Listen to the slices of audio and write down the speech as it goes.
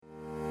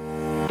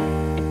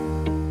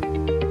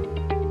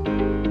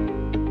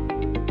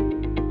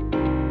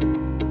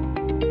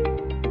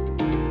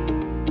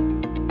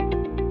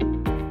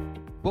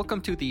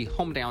Welcome to the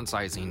Home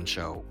Downsizing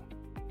Show.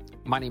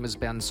 My name is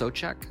Ben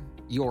Socek,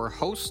 your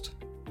host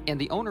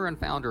and the owner and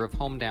founder of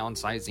Home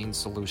Downsizing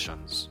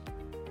Solutions.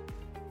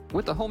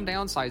 With the Home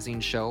Downsizing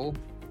Show,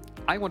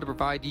 I want to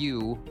provide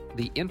you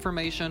the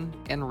information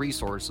and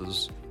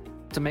resources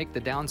to make the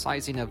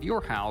downsizing of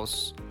your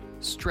house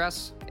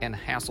stress and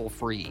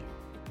hassle-free.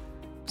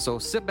 So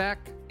sit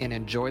back and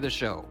enjoy the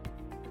show.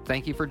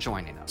 Thank you for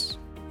joining us.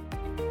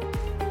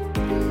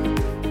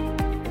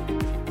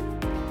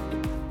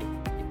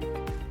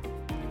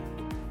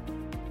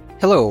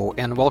 Hello,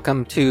 and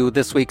welcome to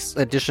this week's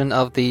edition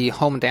of the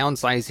Home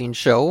Downsizing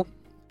Show.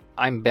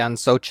 I'm Ben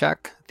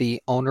Socek,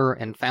 the owner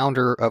and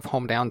founder of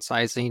Home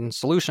Downsizing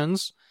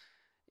Solutions,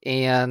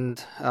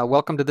 and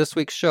welcome to this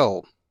week's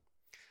show.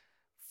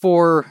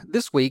 For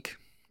this week,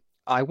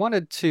 I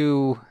wanted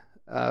to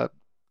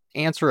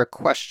answer a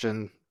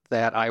question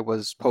that I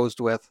was posed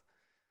with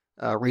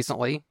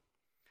recently.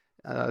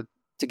 To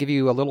give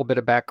you a little bit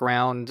of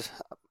background,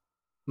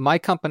 my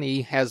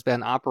company has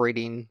been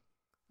operating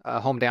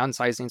Home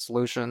Downsizing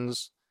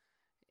Solutions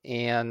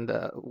and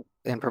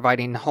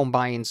providing home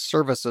buying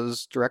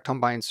services, direct home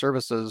buying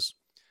services,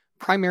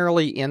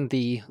 primarily in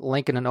the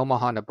Lincoln and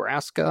Omaha,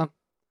 Nebraska,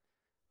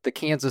 the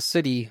Kansas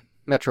City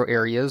metro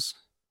areas.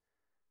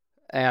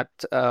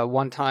 At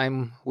one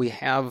time, we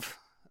have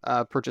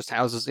purchased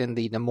houses in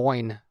the Des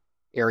Moines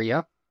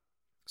area,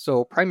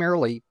 so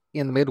primarily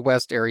in the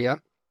Midwest area.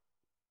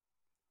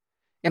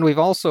 And we've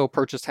also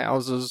purchased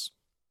houses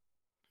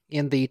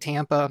in the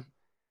Tampa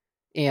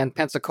and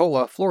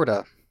Pensacola,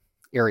 Florida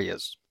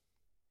areas.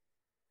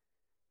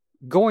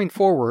 Going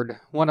forward,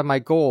 one of my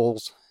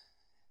goals,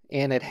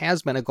 and it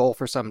has been a goal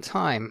for some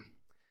time,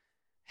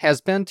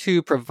 has been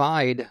to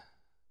provide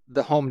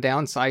the home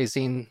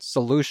downsizing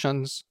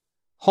solutions,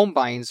 home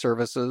buying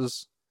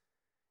services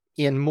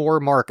in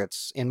more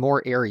markets, in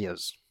more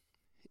areas,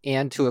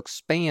 and to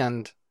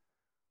expand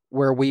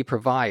where we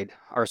provide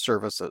our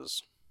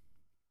services.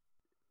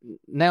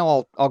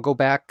 Now I'll go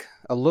back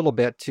a little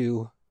bit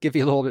to give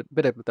you a little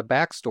bit of the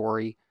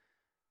backstory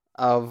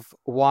of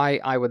why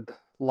I would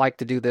like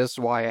to do this,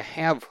 why I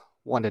have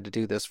wanted to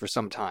do this for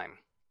some time.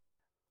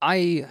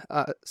 I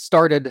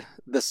started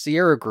the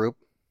Sierra Group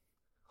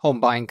home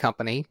buying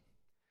company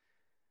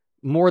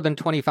more than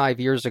 25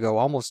 years ago,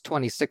 almost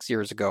 26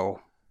 years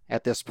ago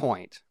at this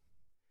point.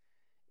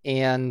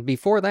 And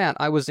before that,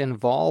 I was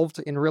involved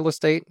in real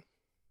estate.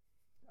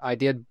 I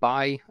did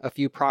buy a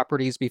few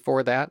properties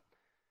before that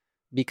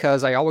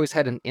because I always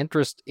had an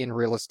interest in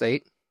real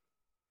estate,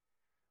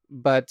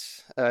 but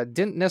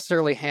didn't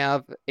necessarily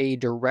have a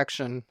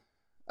direction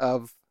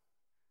of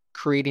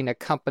creating a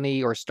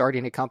company or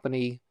starting a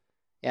company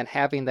and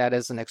having that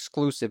as an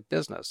exclusive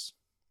business.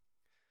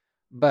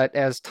 But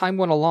as time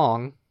went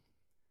along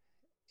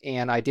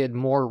and I did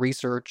more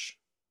research,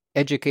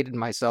 educated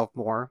myself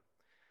more,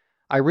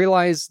 I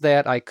realized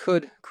that I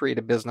could create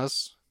a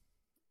business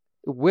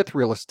with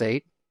real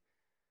estate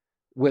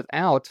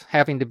without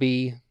having to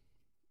be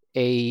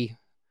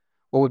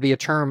what would be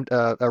termed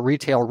a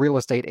retail real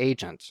estate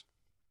agent,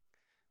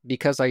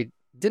 because I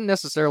didn't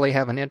necessarily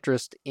have an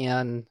interest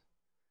in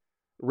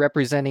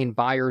representing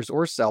buyers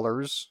or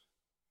sellers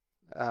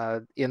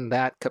in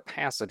that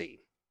capacity.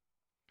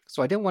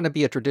 So I didn't want to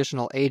be a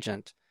traditional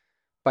agent,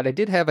 but I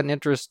did have an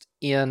interest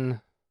in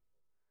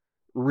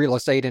real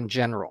estate in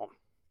general.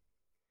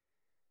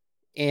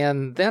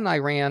 And then I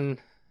ran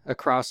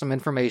across some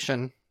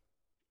information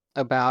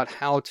about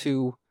how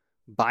to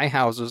buy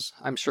houses.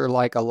 I'm sure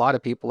like a lot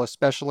of people,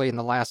 especially in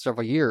the last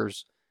several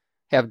years,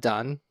 have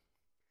done.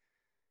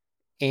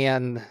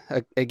 And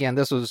again,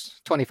 this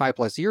was 25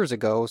 plus years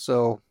ago,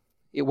 so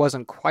it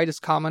wasn't quite as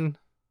common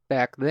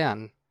back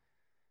then.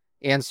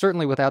 And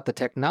certainly without the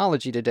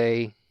technology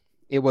today,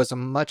 it was a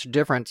much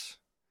different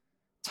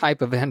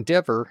type of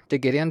endeavor to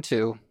get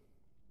into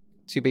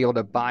to be able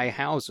to buy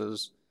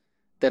houses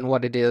than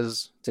what it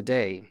is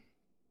today.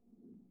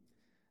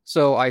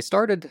 So I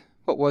started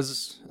what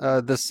was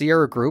the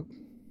Sierra Group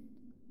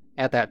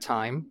at that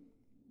time.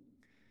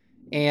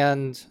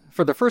 And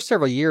for the first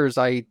several years,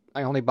 I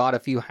only bought a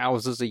few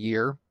houses a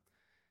year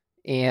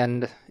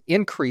and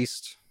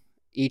increased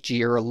each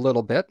year a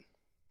little bit.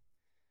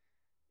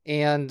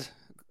 And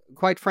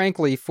quite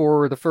frankly,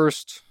 for the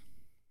first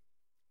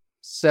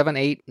 7,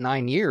 8,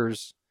 9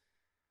 years,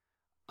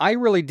 I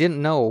really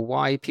didn't know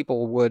why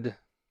people would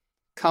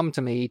come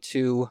to me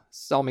to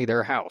sell me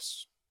their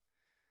house.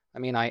 I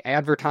mean, I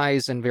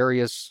advertise in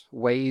various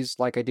ways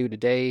like I do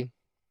today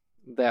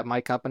that my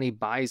company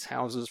buys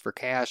houses for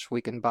cash. We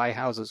can buy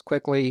houses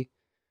quickly.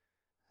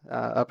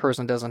 A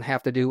person doesn't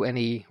have to do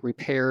any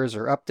repairs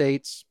or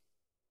updates.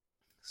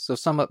 So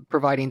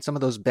providing some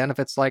of those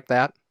benefits like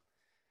that.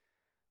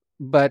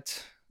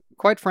 But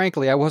quite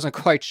frankly, I wasn't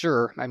quite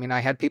sure. I mean, I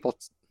had people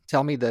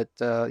tell me that,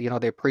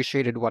 they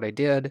appreciated what I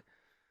did.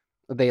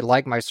 They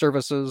liked my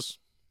services.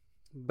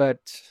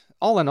 But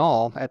all in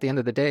all, at the end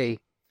of the day,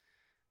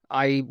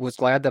 I was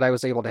glad that I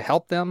was able to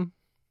help them,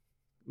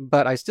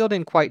 but I still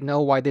didn't quite know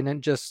why they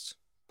didn't just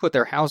put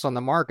their house on the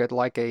market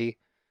like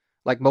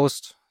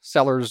most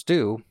sellers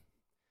do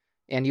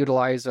and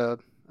utilize a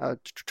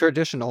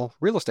traditional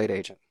real estate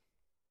agent.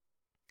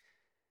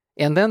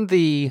 And then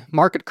the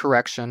market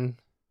correction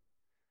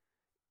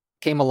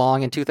came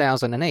along in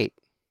 2008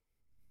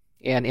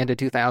 and into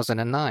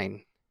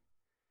 2009.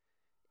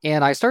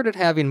 And I started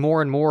having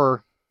more and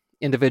more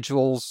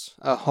individuals,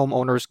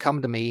 homeowners,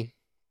 come to me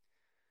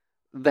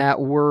that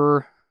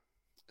were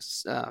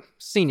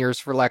seniors,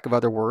 for lack of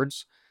other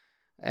words.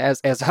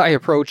 As I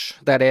approach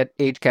that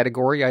age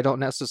category, I don't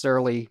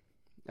necessarily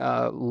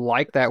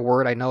like that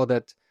word. I know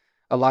that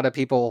a lot of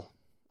people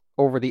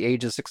over the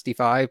age of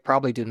 65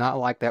 probably do not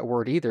like that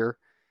word either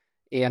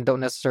and don't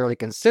necessarily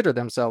consider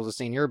themselves a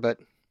senior, but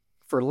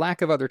for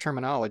lack of other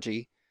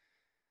terminology,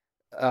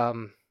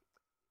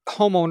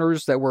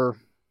 homeowners that were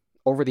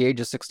over the age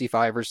of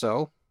 65 or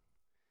so,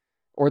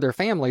 or their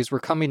families, were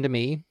coming to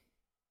me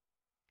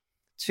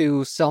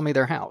to sell me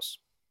their house.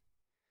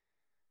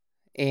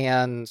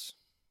 And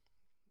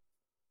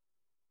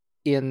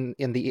in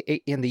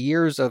the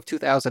years of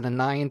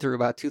 2009 through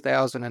about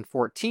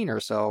 2014 or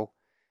so,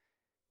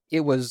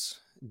 it was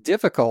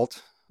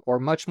difficult or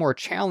much more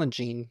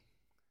challenging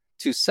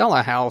to sell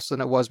a house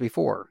than it was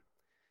before,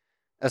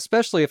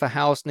 especially if a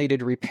house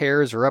needed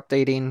repairs or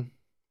updating.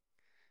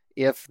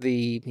 If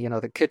the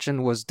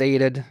kitchen was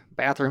dated,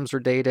 bathrooms were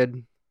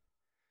dated,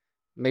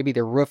 maybe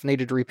the roof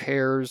needed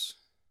repairs.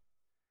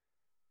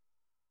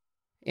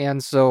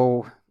 And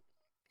so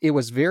it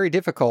was very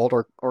difficult,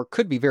 or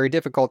could be very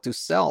difficult, to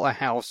sell a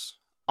house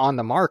on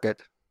the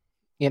market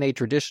in a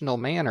traditional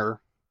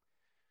manner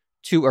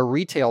to a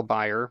retail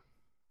buyer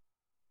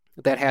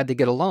that had to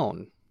get a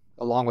loan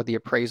along with the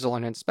appraisal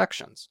and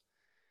inspections.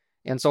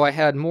 And so I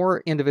had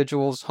more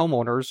individuals,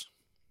 homeowners,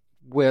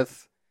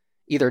 with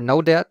either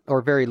no debt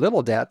or very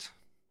little debt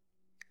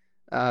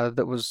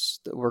that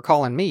were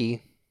calling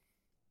me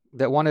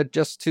that wanted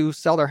just to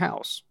sell their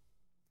house.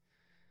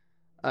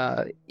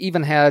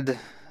 Even had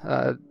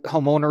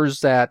homeowners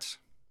that,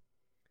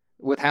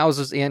 with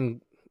houses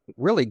in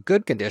really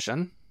good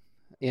condition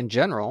in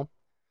general,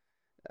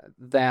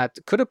 that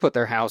could have put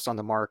their house on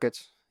the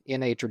market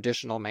in a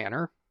traditional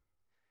manner,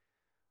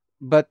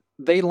 but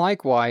they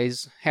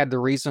likewise had the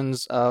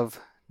reasons of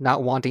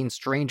not wanting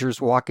strangers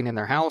walking in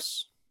their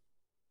house.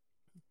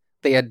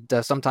 They had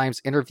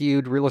sometimes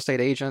interviewed real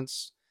estate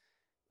agents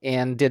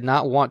and did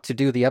not want to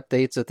do the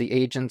updates that the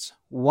agents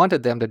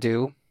wanted them to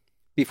do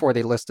before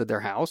they listed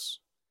their house.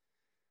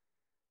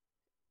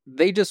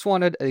 They just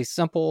wanted a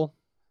simple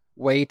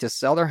way to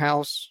sell their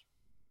house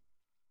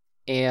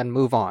and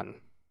move on.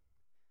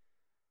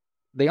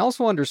 They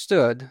also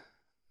understood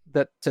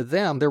that to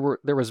them there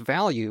was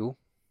value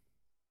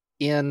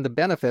in the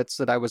benefits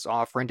that I was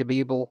offering to be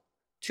able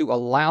to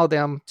allow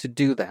them to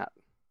do that.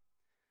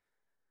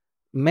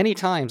 Many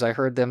times I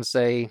heard them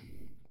say,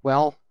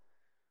 well,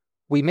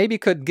 we maybe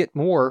could get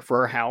more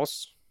for our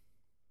house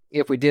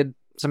if we did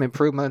some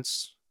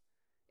improvements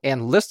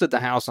and listed the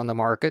house on the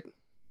market,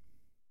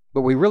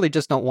 but we really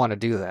just don't want to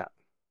do that.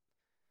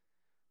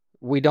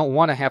 We don't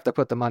want to have to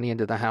put the money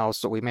into the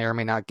house that we may or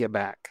may not get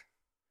back.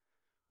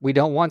 We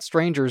don't want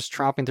strangers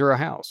tromping through our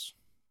house.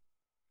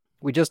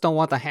 We just don't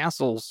want the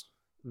hassles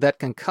that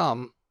can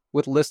come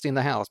with listing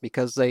the house,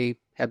 because they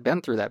had been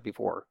through that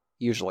before,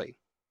 usually.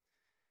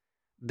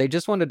 They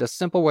just wanted a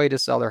simple way to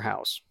sell their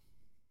house.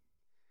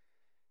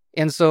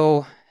 And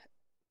so,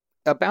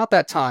 about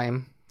that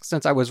time,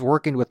 since I was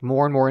working with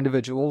more and more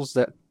individuals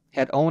that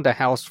had owned a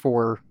house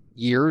for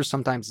years,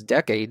 sometimes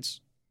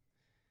decades,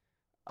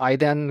 I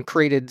then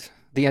created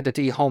the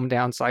entity Home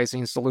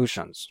Downsizing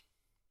Solutions,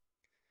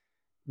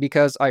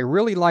 because I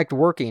really liked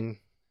working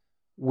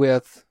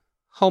with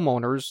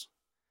homeowners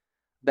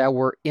that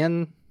were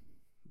in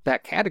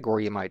that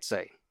category, you might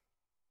say,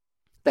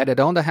 that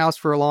had owned a house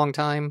for a long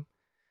time,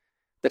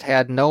 that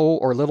had no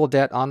or little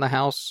debt on the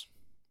house,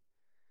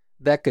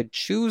 that could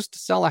choose to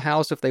sell a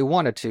house if they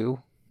wanted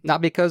to,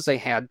 not because they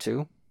had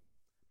to,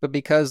 but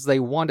because they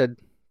wanted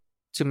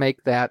to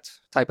make that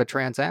type of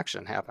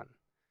transaction happen.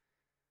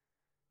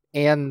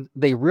 And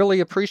they really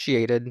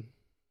appreciated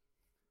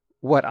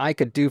what I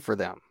could do for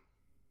them.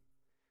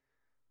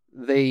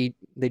 They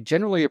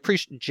genuinely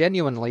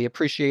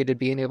appreciated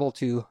being able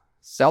to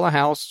sell a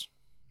house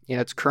in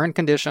its current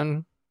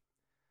condition,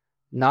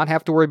 not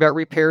have to worry about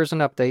repairs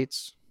and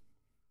updates,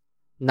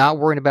 not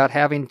worrying about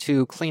having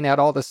to clean out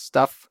all the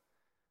stuff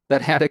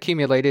that had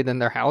accumulated in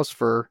their house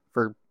for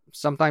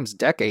sometimes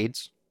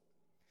decades.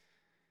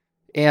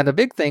 And a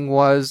big thing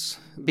was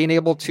being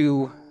able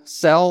to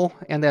sell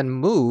and then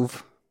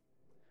move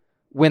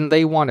when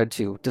they wanted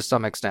to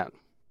some extent.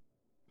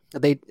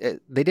 They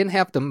didn't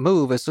have to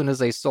move as soon as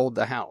they sold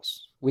the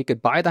house. We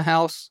could buy the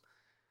house,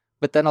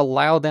 but then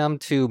allow them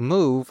to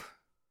move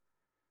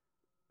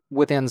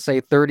within,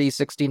 say, 30,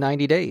 60,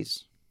 90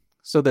 days,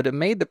 so that it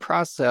made the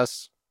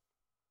process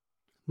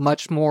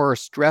much more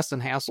stress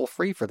and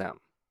hassle-free for them.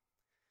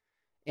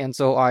 And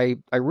so I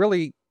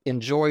really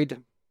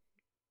enjoyed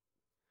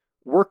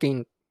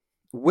working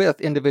with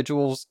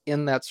individuals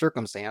in that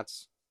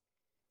circumstance,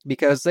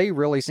 because they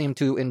really seemed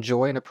to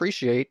enjoy and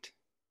appreciate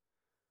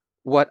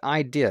what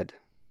I did.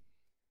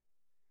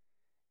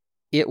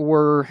 it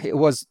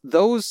was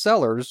those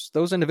sellers,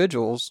 those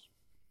individuals,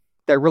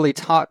 that really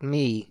taught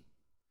me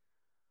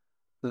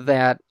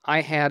that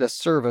I had a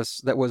service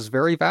that was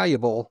very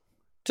valuable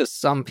to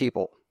some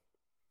people.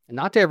 And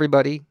not to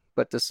everybody,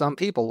 but to some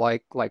people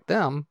like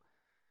them.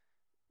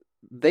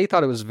 They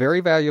thought it was very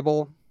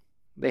valuable.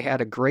 They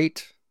had a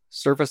great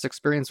service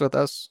experience with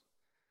us.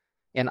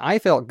 And I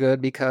felt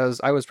good because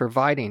I was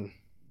providing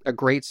a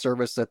great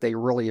service that they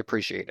really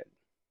appreciated.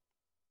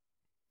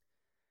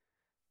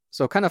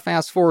 So kind of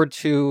fast forward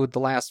to the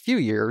last few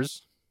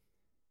years,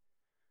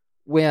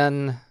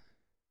 when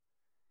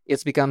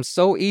it's become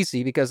so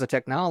easy because of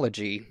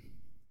technology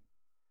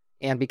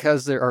and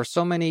because there are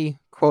so many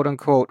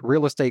quote-unquote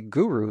real estate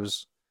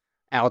gurus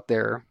out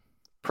there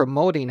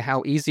promoting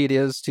how easy it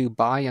is to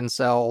buy and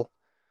sell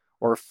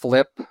or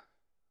flip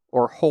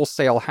or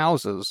wholesale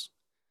houses.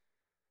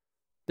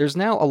 There's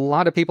now a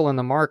lot of people in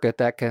the market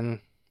that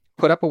can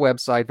put up a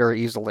website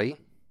very easily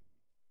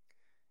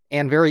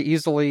and very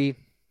easily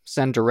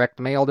send direct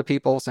mail to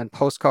people, send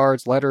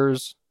postcards,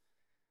 letters,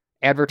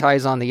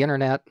 advertise on the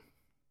internet,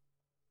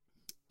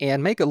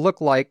 and make it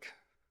look like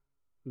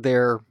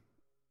they're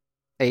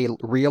a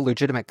real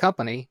legitimate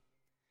company,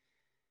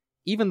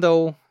 even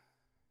though,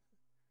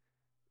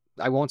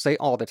 I won't say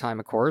all the time,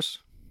 of course,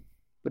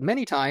 but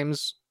many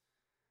times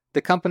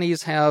the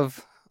companies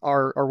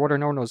are what are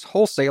known as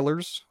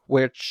wholesalers,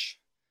 which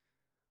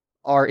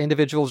are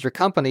individuals or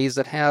companies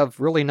that have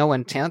really no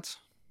intent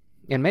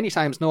and many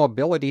times no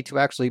ability to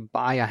actually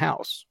buy a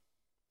house.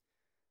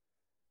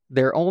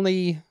 Their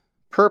only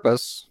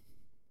purpose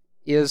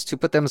is to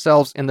put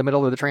themselves in the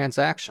middle of the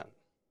transaction.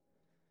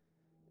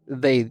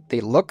 They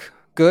look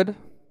good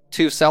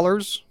to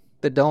sellers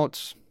that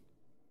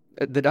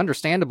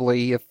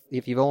understandably,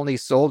 if you've only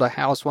sold a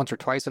house once or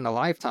twice in a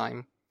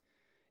lifetime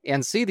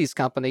and see these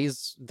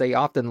companies, they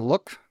often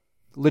look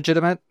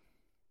legitimate.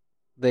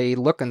 They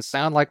look and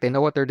sound like they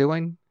know what they're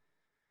doing.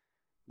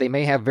 They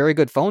may have very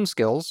good phone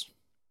skills,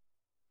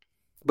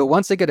 but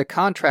once they get a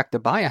contract to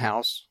buy a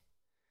house,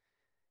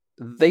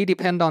 they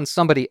depend on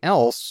somebody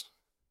else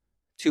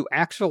to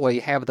actually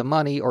have the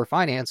money or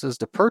finances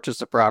to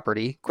purchase a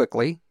property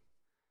quickly.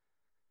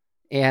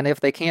 And if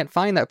they can't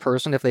find that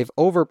person, if they've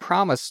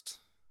overpromised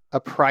a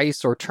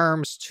price or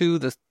terms to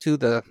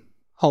the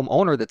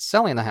homeowner that's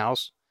selling the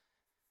house,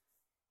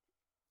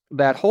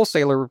 that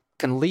wholesaler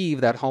can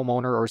leave that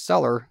homeowner or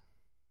seller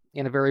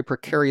in a very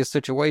precarious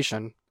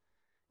situation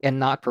and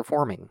not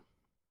performing.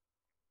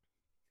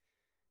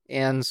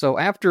 And so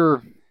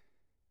after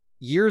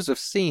years of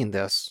seeing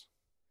this,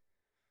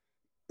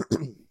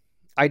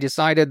 I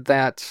decided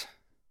that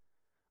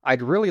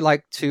I'd really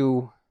like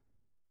to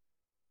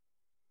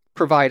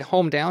provide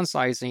home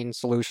downsizing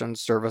solutions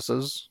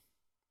services,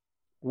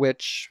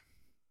 which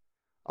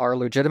are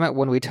legitimate.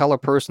 When we tell a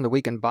person that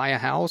we can buy a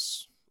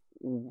house,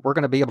 we're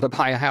going to be able to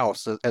buy a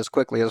house as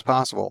quickly as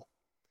possible,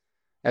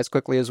 as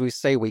quickly as we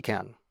say we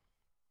can.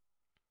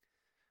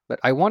 But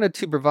I wanted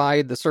to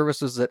provide the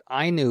services that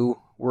I knew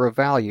were of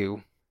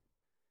value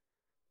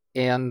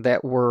and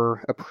that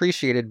were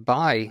appreciated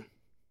by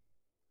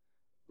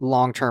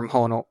long-term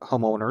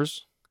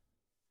homeowners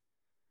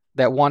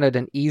that wanted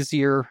an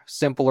easier,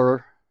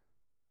 simpler,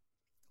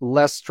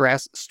 less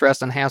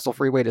stress and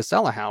hassle-free way to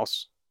sell a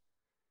house.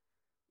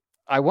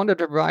 I wanted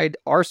to provide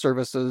our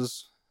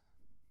services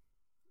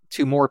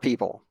to more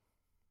people.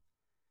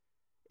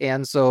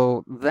 And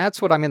so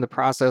that's what I'm in the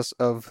process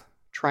of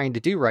trying to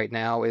do right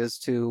now, is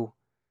to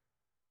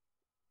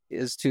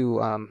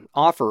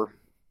offer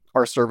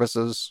our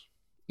services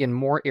in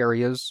more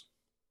areas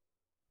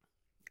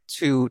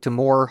to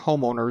more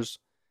homeowners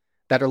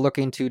that are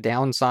looking to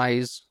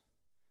downsize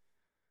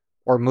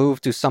or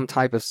move to some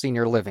type of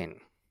senior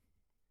living.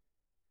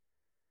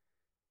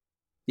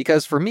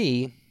 Because for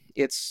me,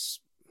 it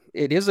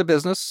is a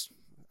business.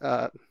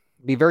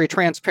 Be very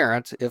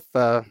transparent.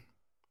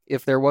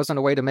 If there wasn't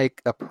a way to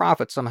make a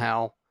profit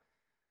somehow,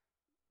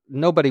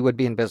 nobody would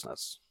be in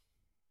business.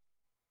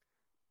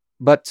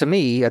 But to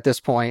me, at this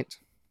point,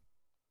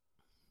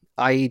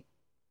 I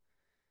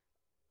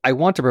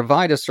want to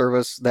provide a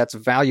service that's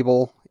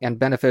valuable and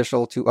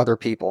beneficial to other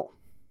people.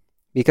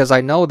 Because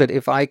I know that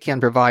if I can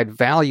provide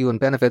value and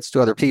benefits to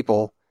other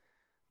people,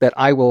 that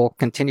I will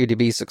continue to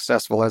be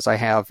successful as I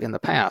have in the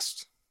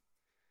past.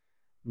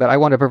 But I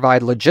want to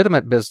provide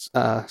legitimate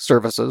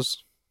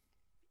services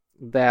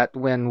that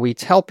when we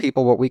tell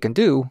people what we can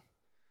do,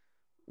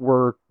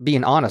 we're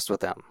being honest with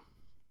them.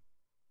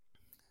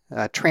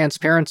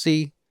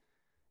 Transparency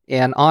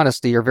and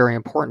honesty are very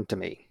important to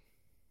me.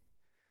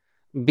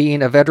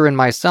 Being a veteran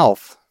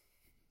myself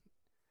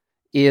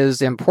is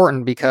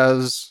important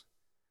because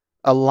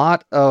a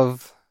lot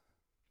of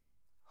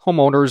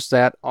homeowners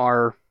that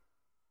are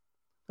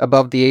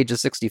above the age of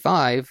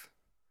 65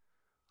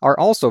 are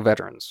also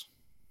veterans,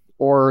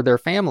 or their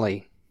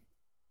family.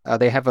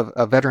 They have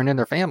a veteran in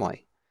their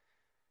family.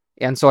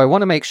 And so I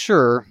want to make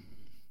sure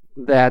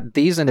that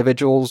these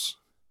individuals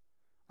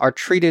are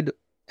treated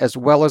as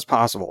well as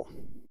possible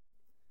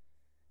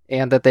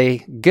and that they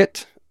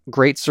get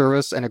great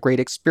service and a great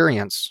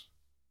experience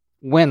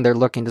when they're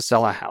looking to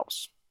sell a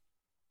house.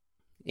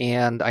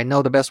 And I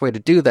know the best way to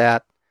do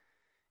that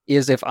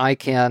is if I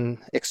can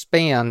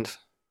expand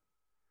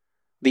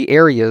the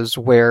areas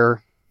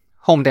where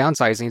home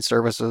downsizing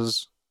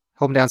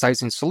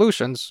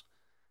solutions,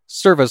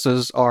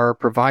 services are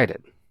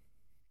provided.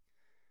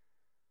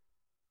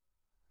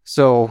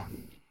 So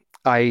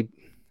I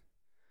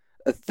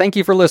thank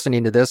you for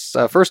listening to this.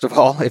 First of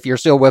all, if you're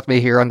still with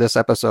me here on this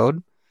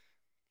episode,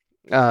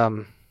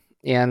 and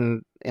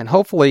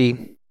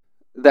hopefully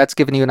that's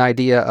given you an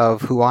idea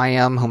of who I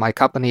am, who my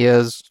company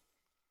is.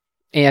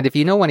 And if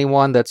you know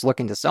anyone that's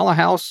looking to sell a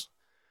house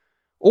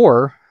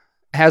or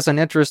has an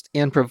interest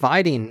in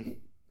providing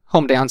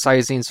home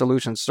downsizing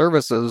solution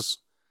services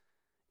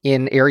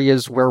in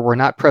areas where we're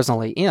not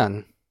presently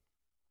in,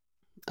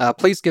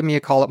 please give me a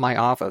call at my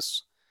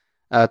office.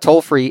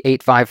 Toll free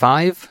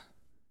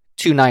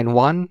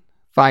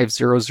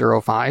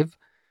 855-291-5005,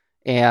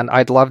 and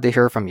I'd love to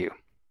hear from you.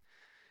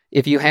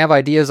 If you have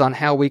ideas on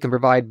how we can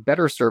provide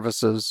better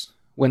services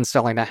when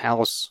selling a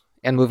house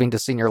and moving to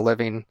senior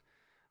living,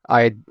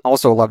 I'd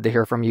also love to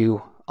hear from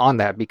you on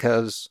that,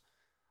 because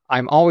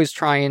I'm always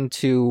trying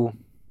to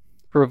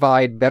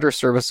provide better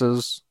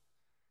services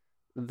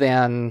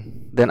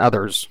than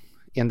others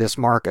in this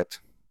market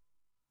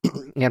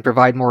and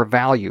provide more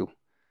value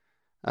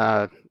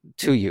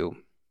to you.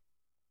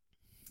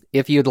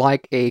 If you'd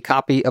like a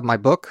copy of my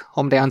book,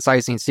 Home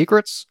Downsizing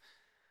Secrets,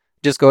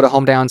 just go to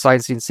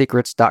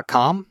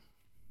homedownsizing-secrets.com.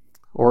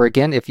 Or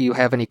again, if you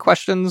have any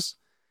questions,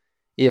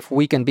 if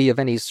we can be of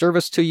any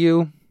service to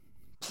you,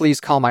 please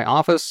call my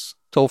office,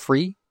 toll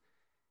free,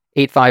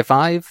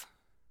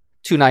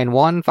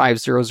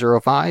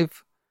 855-291-5005,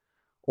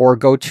 or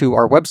go to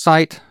our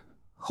website,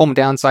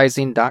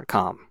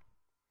 homedownsizing.com.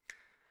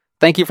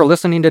 Thank you for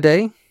listening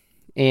today,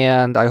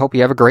 and I hope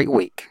you have a great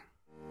week.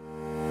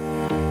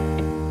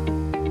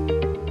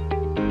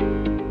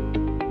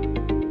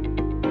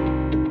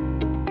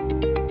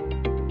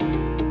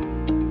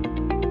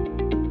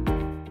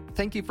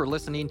 Thank you for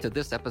listening to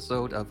this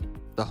episode of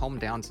the Home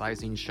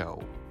Downsizing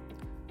Show.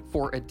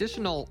 For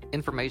additional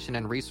information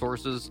and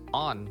resources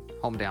on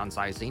home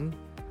downsizing,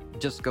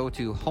 just go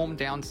to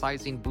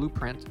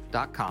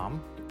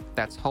homedownsizingblueprint.com.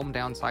 That's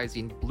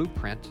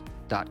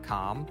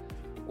homedownsizingblueprint.com.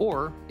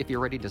 Or if you're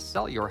ready to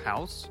sell your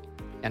house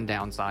and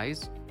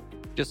downsize,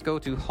 just go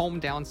to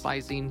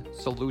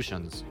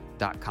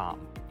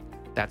homedownsizingsolutions.com.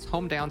 That's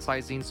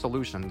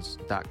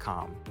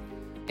homedownsizingsolutions.com.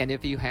 And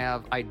if you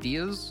have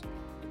ideas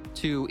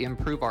to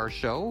improve our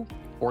show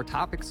or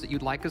topics that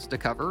you'd like us to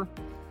cover,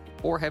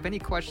 or have any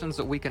questions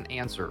that we can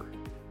answer,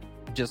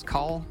 just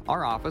call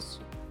our office,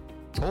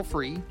 toll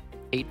free,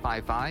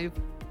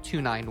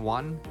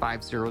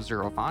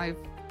 855-291-5005.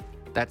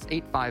 That's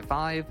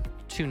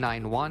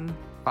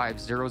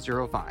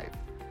 855-291-5005.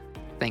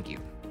 Thank you.